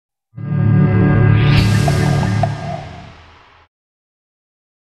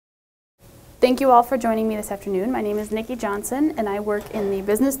Thank you all for joining me this afternoon. My name is Nikki Johnson, and I work in the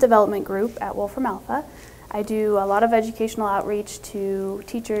Business Development Group at Wolfram Alpha. I do a lot of educational outreach to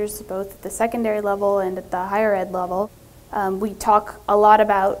teachers, both at the secondary level and at the higher ed level. We talk a lot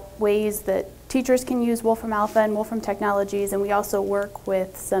about ways that teachers can use Wolfram Alpha and Wolfram technologies, and we also work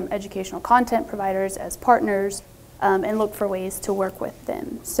with some educational content providers as partners and look for ways to work with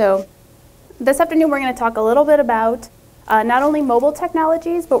them. So this afternoon we're going to talk a little bit about not only mobile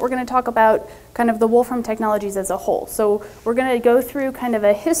technologies, but we're going to talk about kind of the Wolfram technologies as a whole. So we're going to go through kind of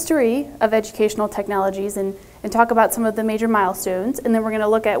a history of educational technologies and talk about some of the major milestones, and then we're going to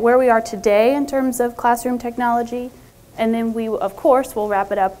look at where we are today in terms of classroom technology, and then we, of course, will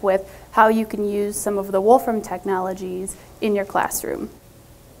wrap it up with how you can use some of the Wolfram technologies in your classroom.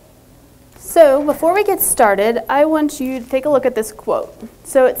 So before we get started, I want you to take a look at this quote.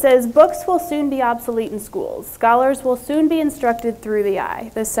 So it says, "Books will soon be obsolete in schools. Scholars will soon be instructed through the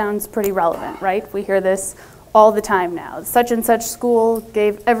eye." This sounds pretty relevant, right? We hear this all the time now. Such and such school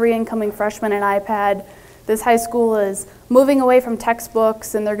gave every incoming freshman an iPad. This high school is moving away from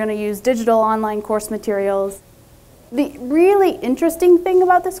textbooks and they're going to use digital online course materials. The really interesting thing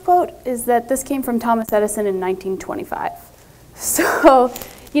about this quote is that this came from Thomas Edison in 1925. So,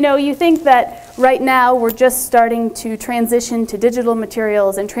 you know, you think that right now we're just starting to transition to digital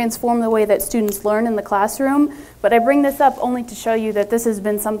materials and transform the way that students learn in the classroom, but I bring this up only to show you that this has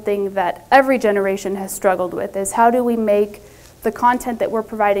been something that every generation has struggled with, is how do we make the content that we're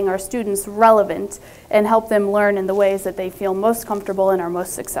providing our students relevant and help them learn in the ways that they feel most comfortable and are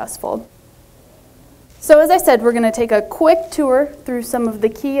most successful. So as I said, we're going to take a quick tour through some of the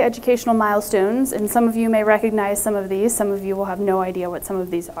key educational milestones, and some of you may recognize some of these. Some of you will have no idea what some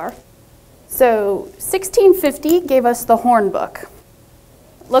of these are. So 1650 gave us the Horn book.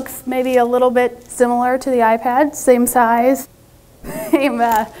 Looks maybe a little bit similar to the iPad, same size, same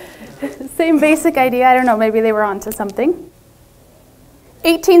basic idea. I don't know, maybe they were onto something.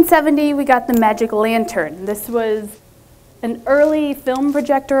 1870, we got the magic lantern. This was an early film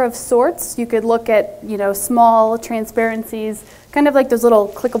projector of sorts. You could look at, you know, small transparencies, kind of like those little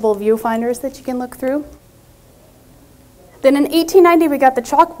clickable viewfinders that you can look through. Then in 1890, we got the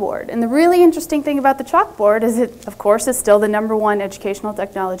chalkboard. And the really interesting thing about the chalkboard is it, of course, is still the #1 educational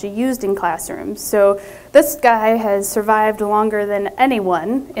technology used in classrooms. So this guy has survived longer than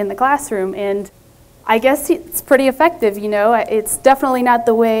anyone in the classroom, and I guess it's pretty effective, you know. It's definitely not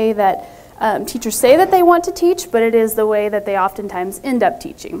the way that teachers say that they want to teach, but it is the way that they oftentimes end up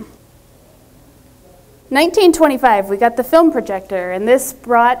teaching. 1925, we got the film projector, and this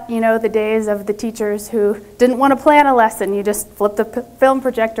brought, you know, the days of the teachers who didn't want to plan a lesson. You just flip the film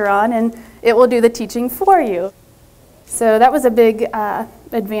projector on and it will do the teaching for you. So that was a big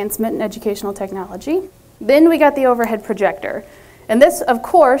advancement in educational technology. Then we got the overhead projector. And this, of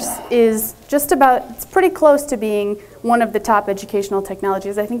course, is just about, it's pretty close to being one of the top educational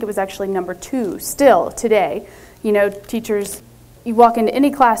technologies. I think it was actually #2 still today. You know, teachers, you walk into any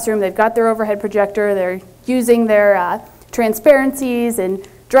classroom, they've got their overhead projector, they're using their transparencies and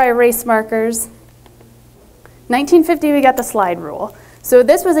dry erase markers. 1950, we got the slide rule. So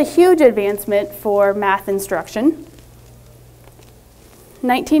this was a huge advancement for math instruction.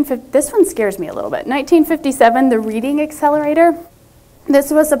 This one scares me a little bit. 1957, the reading accelerator.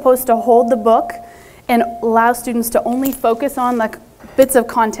 This was supposed to hold the book and allow students to only focus on like bits of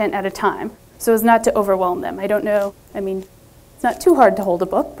content at a time, so as not to overwhelm them. I don't know, I mean, it's not too hard to hold a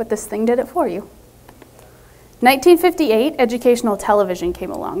book, but this thing did it for you. 1958, educational television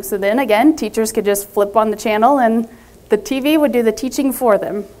came along. So then again, teachers could just flip on the channel and the TV would do the teaching for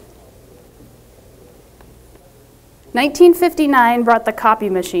them. 1959 brought the copy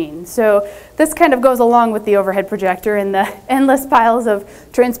machine. So this kind of goes along with the overhead projector and the endless piles of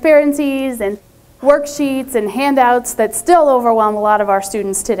transparencies and worksheets and handouts that still overwhelm a lot of our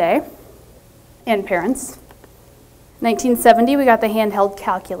students today and parents. 1970, we got the handheld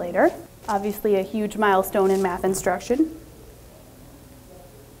calculator, obviously a huge milestone in math instruction.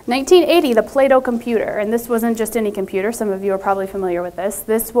 1980, the Play-Doh computer, and this wasn't just any computer. Some of you are probably familiar with this.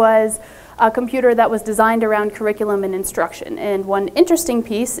 This was a computer that was designed around curriculum and instruction, and one interesting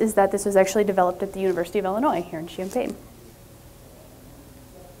piece is that this was actually developed at the University of Illinois here in Champaign.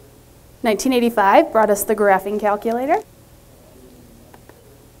 1985 brought us the graphing calculator.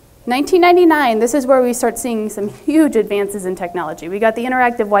 1999, this is where we start seeing some huge advances in technology. We got the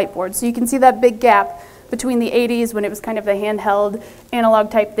interactive whiteboard, so you can see that big gap between the 80s when it was kind of the handheld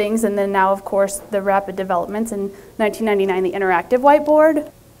analog type things, and then now, of course, the rapid developments in 1999, the interactive whiteboard.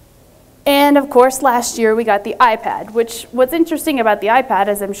 And of course, last year we got the iPad, which what's interesting about the iPad,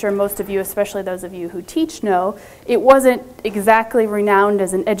 as I'm sure most of you, especially those of you who teach, know, it wasn't exactly renowned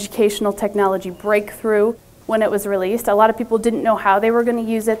as an educational technology breakthrough when it was released. A lot of people didn't know how they were going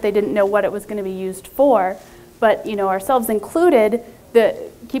to use it. They didn't know what it was going to be used for. But ourselves included,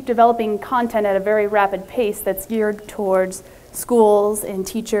 keep developing content at a very rapid pace that's geared towards schools and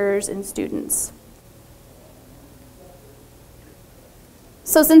teachers and students.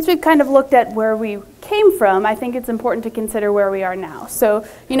 So since we've kind of looked at where we came from, I think it's important to consider where we are now. So,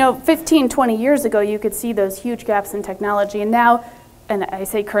 15, 20 years ago, you could see those huge gaps in technology. And now, and I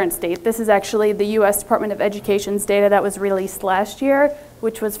say current state, this is actually the U.S. Department of Education's data that was released last year,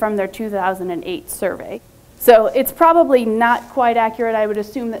 which was from their 2008 survey. So it's probably not quite accurate. I would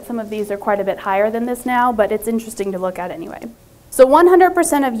assume that some of these are quite a bit higher than this now, but it's interesting to look at anyway. So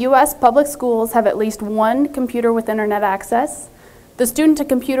 100% of U.S. public schools have at least one computer with internet access. The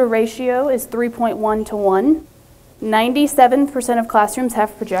student-to-computer ratio is 3.1 to 1. 97% of classrooms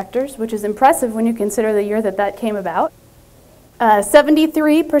have projectors, which is impressive when you consider the year that came about.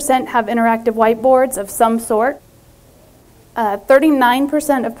 73% have interactive whiteboards of some sort.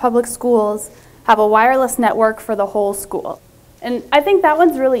 39% of public schools have a wireless network for the whole school. And I think that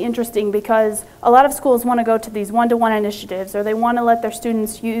one's really interesting because a lot of schools want to go to these one-to-one initiatives, or they want to let their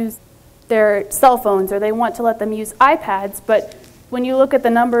students use their cell phones, or they want to let them use iPads, but when you look at the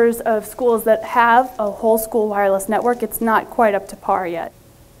numbers of schools that have a whole school wireless network, it's not quite up to par yet.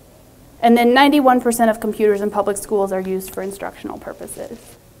 And then 91% of computers in public schools are used for instructional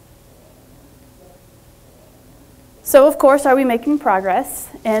purposes. So of course, are we making progress?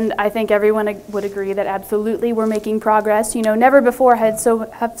 And I think everyone would agree that absolutely we're making progress. Never before have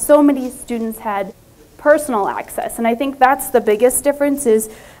so many students had personal access. And I think that's the biggest difference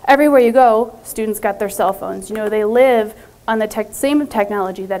is everywhere you go, students got their cell phones. They live on the same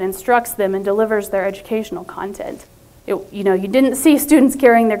technology that instructs them and delivers their educational content. You didn't see students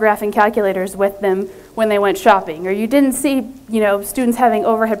carrying their graphing calculators with them when they went shopping, or you didn't see, students having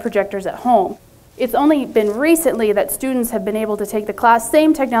overhead projectors at home. It's only been recently that students have been able to take the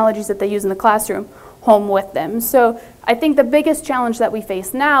same technologies that they use in the classroom home with them. So I think the biggest challenge that we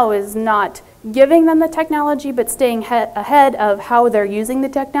face now is not giving them the technology, but staying ahead of how they're using the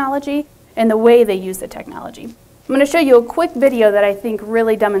technology and the way they use the technology. I'm going to show you a quick video that I think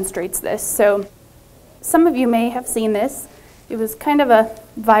really demonstrates this. So some of you may have seen this. It was kind of a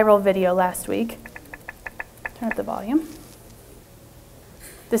viral video last week. Turn up the volume.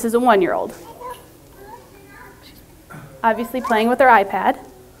 This is a 1-year-old. Obviously playing with her iPad.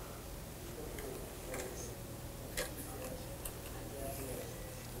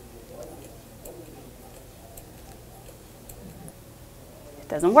 It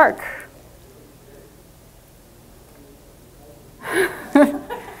doesn't work.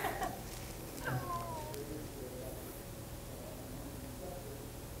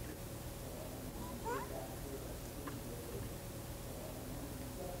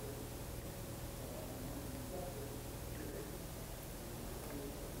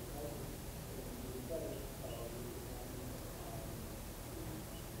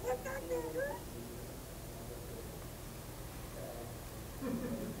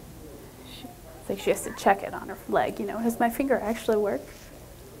 It's like she has to check it on her leg, does my finger actually work?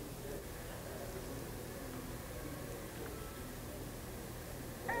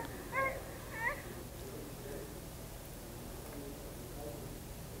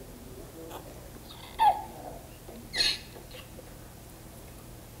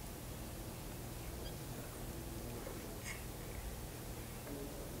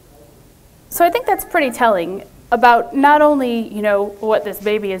 So I think that's pretty telling about not only, what this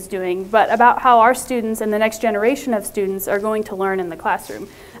baby is doing, but about how our students and the next generation of students are going to learn in the classroom.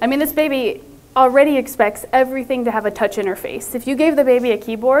 I mean, this baby already expects everything to have a touch interface. If you gave the baby a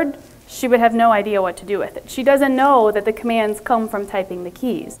keyboard, she would have no idea what to do with it. She doesn't know that the commands come from typing the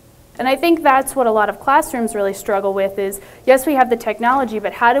keys. And I think that's what a lot of classrooms really struggle with is, yes, we have the technology,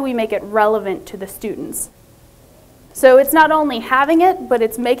 but how do we make it relevant to the students? So it's not only having it, but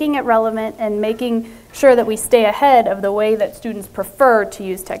it's making it relevant and making sure that we stay ahead of the way that students prefer to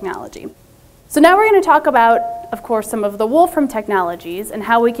use technology. So now we're going to talk about, of course, some of the Wolfram technologies and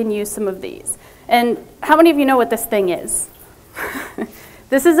how we can use some of these. And how many of you know what this thing is?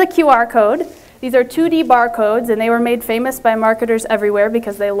 This is a QR code. These are 2D barcodes, and they were made famous by marketers everywhere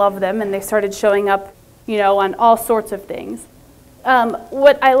because they love them, and they started showing up, on all sorts of things.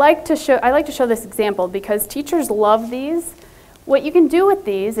 What I like to show this example because teachers love these. What you can do with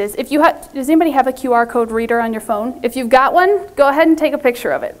these is, does anybody have a QR code reader on your phone? If you've got one, go ahead and take a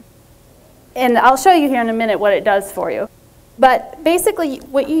picture of it. And I'll show you here in a minute what it does for you. But basically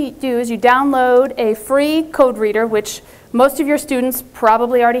what you do is you download a free code reader, which most of your students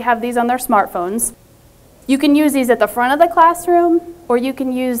probably already have these on their smartphones. You can use these at the front of the classroom, or you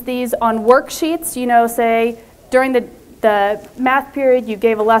can use these on worksheets. You know, say during the math period you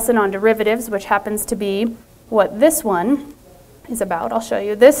gave a lesson on derivatives, which happens to be what this one is about. I'll show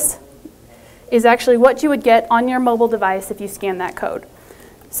you. This is actually what you would get on your mobile device if you scan that code.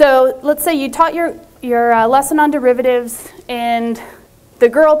 So let's say you taught your lesson on derivatives, and the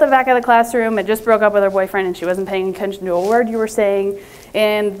girl at the back of the classroom had just broke up with her boyfriend and she wasn't paying attention to a word you were saying,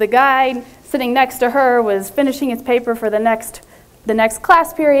 and the guy sitting next to her was finishing his paper for the next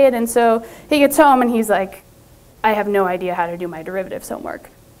class period, and so he gets home and he's like, I have no idea how to do my derivatives homework.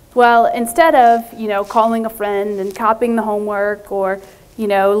 Well, instead of, you know, calling a friend and copying the homework, or, you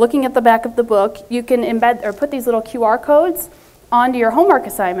know, looking at the back of the book, you can embed or put these little QR codes onto your homework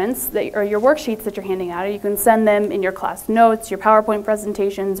assignments or your worksheets that you're handing out. Or you can send them in your class notes, your PowerPoint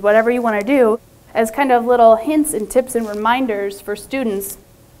presentations, whatever you want to do, as kind of little hints and tips and reminders for students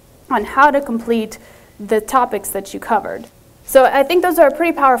on how to complete the topics that you covered. So I think those are a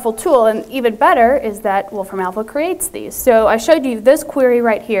pretty powerful tool, and even better is that Wolfram Alpha creates these. So I showed you this query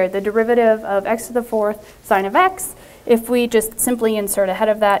right here, the derivative of x to the fourth sine of x. If we just simply insert ahead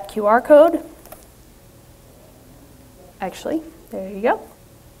of that QR code, actually, there you go.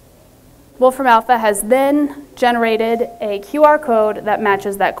 Wolfram Alpha has then generated a QR code that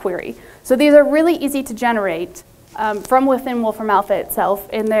matches that query. So these are really easy to generate from within Wolfram Alpha itself,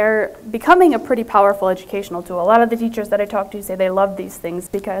 and they're becoming a pretty powerful educational tool. A lot of the teachers that I talk to say they love these things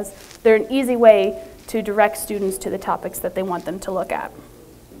because they're an easy way to direct students to the topics that they want them to look at.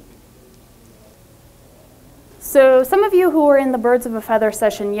 So some of you who were in the Birds of a Feather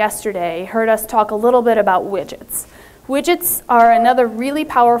session yesterday heard us talk a little bit about widgets. Widgets are another really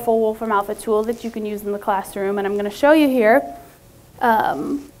powerful Wolfram Alpha tool that you can use in the classroom, and I'm going to show you here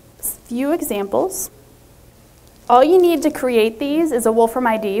a few examples. All you need to create these is a Wolfram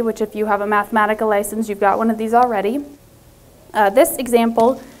ID, which if you have a Mathematica license, you've got one of these already. This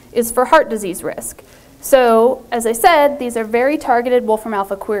example is for heart disease risk. So, as I said, these are very targeted Wolfram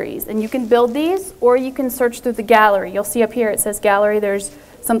Alpha queries, and you can build these or you can search through the gallery. You'll see up here it says gallery. There's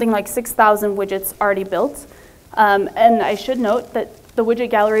something like 6,000 widgets already built. And I should note that the widget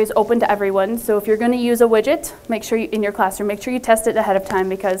gallery is open to everyone, so if you're going to use a widget, make sure in your classroom, make sure you test it ahead of time,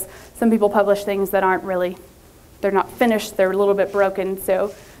 because some people publish things that aren't really, they're not finished, they're a little bit broken,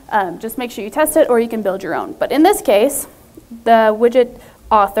 so just make sure you test it, or you can build your own. But in this case, the widget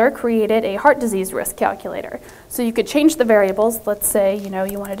author created a heart disease risk calculator. So you could change the variables. Let's say, you know,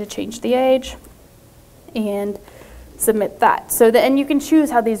 you wanted to change the age and submit that. So then you can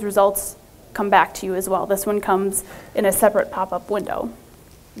choose how these results come back to you as well. This one comes in a separate pop-up window.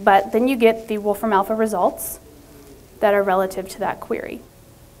 But then you get the Wolfram Alpha results that are relative to that query.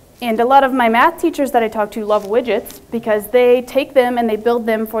 And a lot of my math teachers that I talk to love widgets because they take them and they build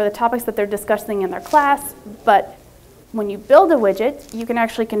them for the topics that they're discussing in their class. But when you build a widget, you can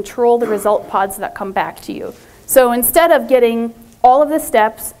actually control the result pods that come back to you. So instead of getting all of the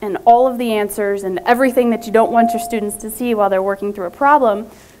steps and all of the answers and everything that you don't want your students to see while they're working through a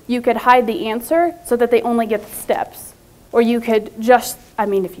problem, you could hide the answer so that they only get the steps. Or you could just, I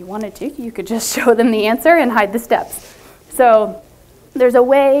mean, if you wanted to, you could just show them the answer and hide the steps. So there's a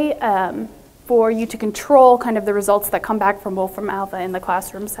way for you to control kind of the results that come back from Wolfram Alpha in the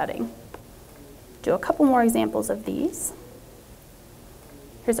classroom setting. Do a couple more examples of these.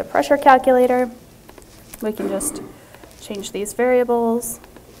 Here's a pressure calculator. We can just change these variables.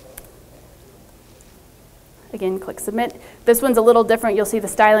 Again, click submit. This one's a little different. You'll see the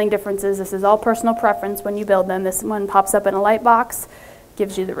styling differences. This is all personal preference when you build them. This one pops up in a light box,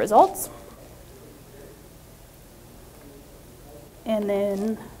 gives you the results. And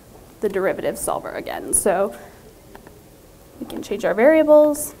then the derivative solver again. So we can change our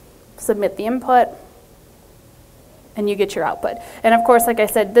variables, submit the input, and you get your output. And of course, like I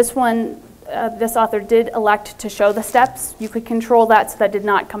said, this one, this author did elect to show the steps. You could control that so that did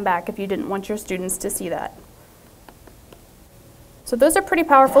not come back if you didn't want your students to see that. So those are pretty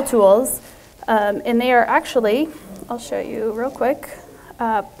powerful tools, and they are actually, I'll show you real quick,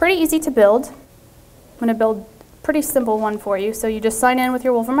 pretty easy to build. I'm going to build a pretty simple one for you. So you just sign in with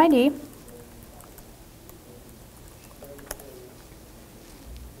your Wolfram ID.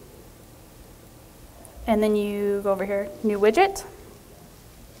 And then you go over here, new widget.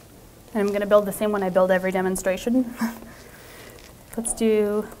 And I'm going to build the same one I build every demonstration. Let's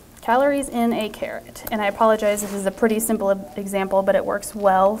do calories in a carrot. And I apologize, this is a pretty simple example, but it works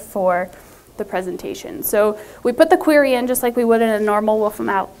well for the presentation. So we put the query in just like we would in a normal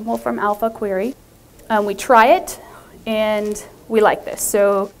Wolfram Alpha query. We try it and we like this.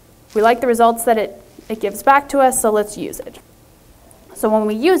 So we like the results that it gives back to us, so let's use it. So when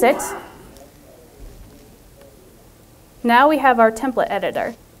we use it, now we have our template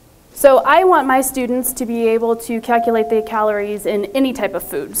editor. So I want my students to be able to calculate the calories in any type of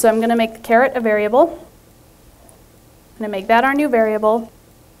food. So I'm going to make the carrot a variable. I'm going to make that our new variable.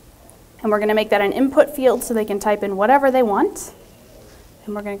 And we're going to make that an input field so they can type in whatever they want.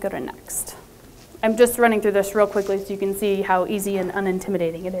 And we're going to go to next. I'm just running through this real quickly so you can see how easy and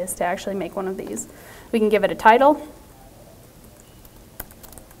unintimidating it is to actually make one of these. We can give it a title.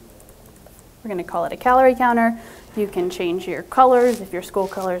 We're going to call it a calorie counter. You can change your colors if your school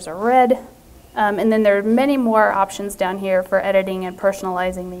colors are red. And then there are many more options down here for editing and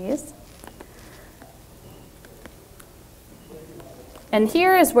personalizing these. And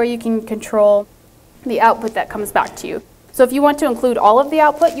here is where you can control the output that comes back to you. So if you want to include all of the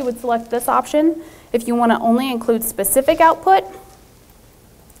output, you would select this option. If you want to only include specific output,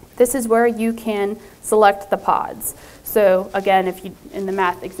 this is where you can select the pods. So again, if you, in the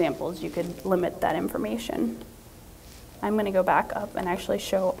math examples, you could limit that information. I'm going to go back up and actually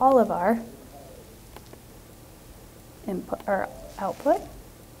show all of our input or output.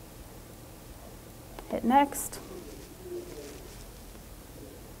 Hit next.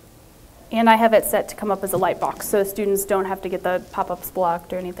 And I have it set to come up as a light box, so students don't have to get the pop-ups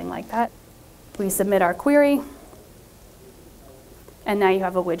blocked or anything like that. We submit our query, and now you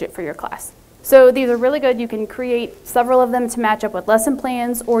have a widget for your class. So these are really good. You can create several of them to match up with lesson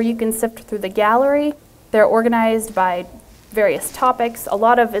plans, or you can sift through the gallery. They're organized by various topics. A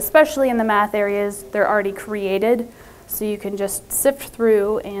lot of, especially in the math areas, they're already created, so you can just sift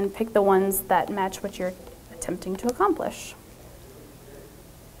through and pick the ones that match what you're attempting to accomplish.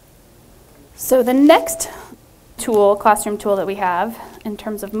 So the next tool, classroom tool that we have in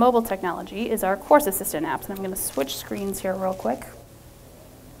terms of mobile technology is our course assistant apps. And I'm going to switch screens here real quick.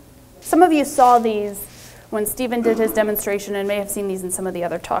 Some of you saw these when Stephen did his demonstration and may have seen these in some of the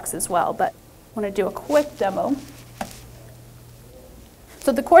other talks as well, but I want to do a quick demo.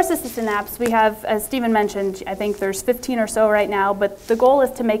 So the course assistant apps, we have, as Stephen mentioned, I think there's 15 or so right now, but the goal is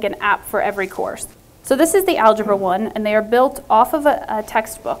to make an app for every course. So this is the algebra one, and they are built off of a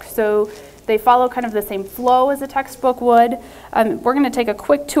textbook. So they follow kind of the same flow as a textbook would. We're going to take a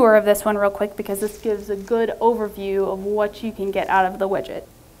quick tour of this one real quick because this gives a good overview of what you can get out of the widget.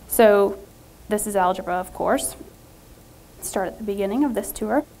 So this is algebra, of course. Start at the beginning of this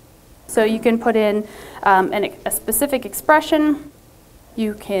tour. So you can put in a specific expression.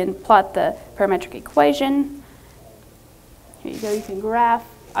 You can plot the parametric equation. Here you go, you can graph.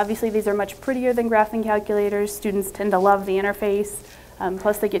 Obviously, these are much prettier than graphing calculators. Students tend to love the interface.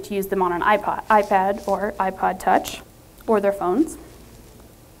 Plus, they get to use them on an iPad or iPod Touch or their phones.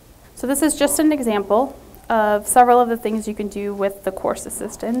 So this is just an example of several of the things you can do with the course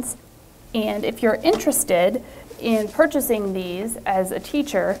assistants. And if you're interested in purchasing these as a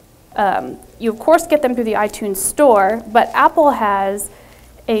teacher, you of course get them through the iTunes store, but Apple has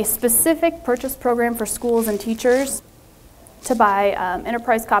a specific purchase program for schools and teachers to buy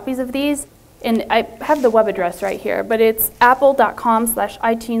enterprise copies of these. And I have the web address right here, but it's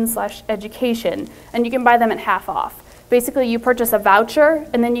apple.com/iTunes/education, and you can buy them at half off. Basically, you purchase a voucher,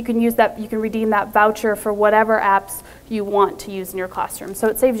 and then you can use that. You can redeem that voucher for whatever apps you want to use in your classroom. So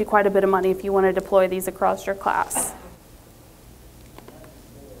it saves you quite a bit of money if you want to deploy these across your class.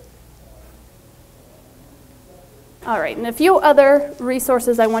 All right, and a few other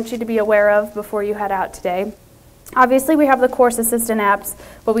resources I want you to be aware of before you head out today. Obviously, we have the course assistant apps,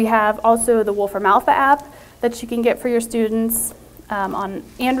 but we have also the Wolfram Alpha app that you can get for your students on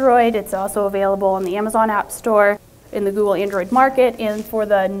Android. It's also available on the Amazon App Store, in the Google Android Market, and for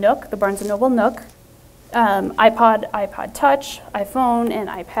the Nook, the Barnes & Noble Nook, iPod, iPod Touch, iPhone, and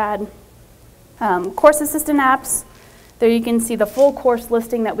iPad. Course assistant apps, there you can see the full course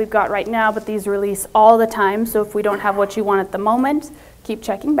listing that we've got right now, but these release all the time, so if we don't have what you want at the moment, keep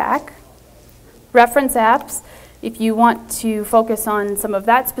checking back. Reference apps, if you want to focus on some of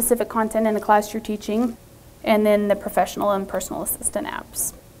that specific content in the class you're teaching, and then the professional and personal assistant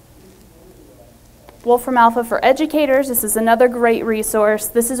apps. Wolfram Alpha for educators, this is another great resource.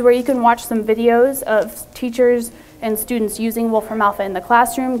 This is where you can watch some videos of teachers and students using Wolfram Alpha in the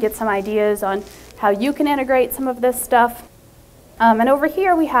classroom, get some ideas on how you can integrate some of this stuff. And over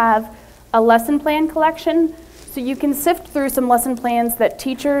here we have a lesson plan collection. So you can sift through some lesson plans that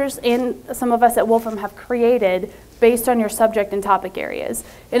teachers and some of us at Wolfram have created based on your subject and topic areas.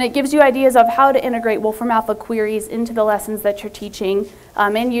 And it gives you ideas of how to integrate Wolfram Alpha queries into the lessons that you're teaching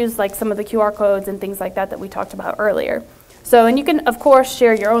and use like some of the QR codes and things like that that we talked about earlier. So, and you can, of course,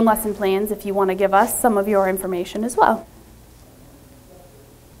 share your own lesson plans if you want to give us some of your information as well.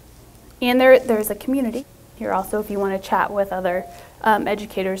 And there's a community here also if you want to chat with other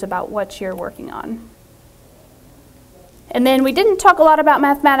educators about what you're working on. And then we didn't talk a lot about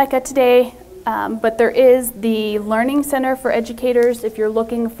Mathematica today, but there is the Learning Center for Educators. If you're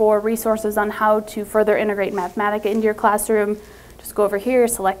looking for resources on how to further integrate Mathematica into your classroom, just go over here,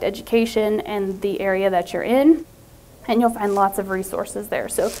 select Education and the area that you're in, and you'll find lots of resources there.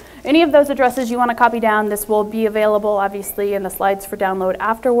 So any of those addresses you want to copy down, this will be available obviously in the slides for download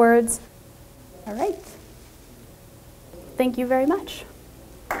afterwards. All right. Thank you very much.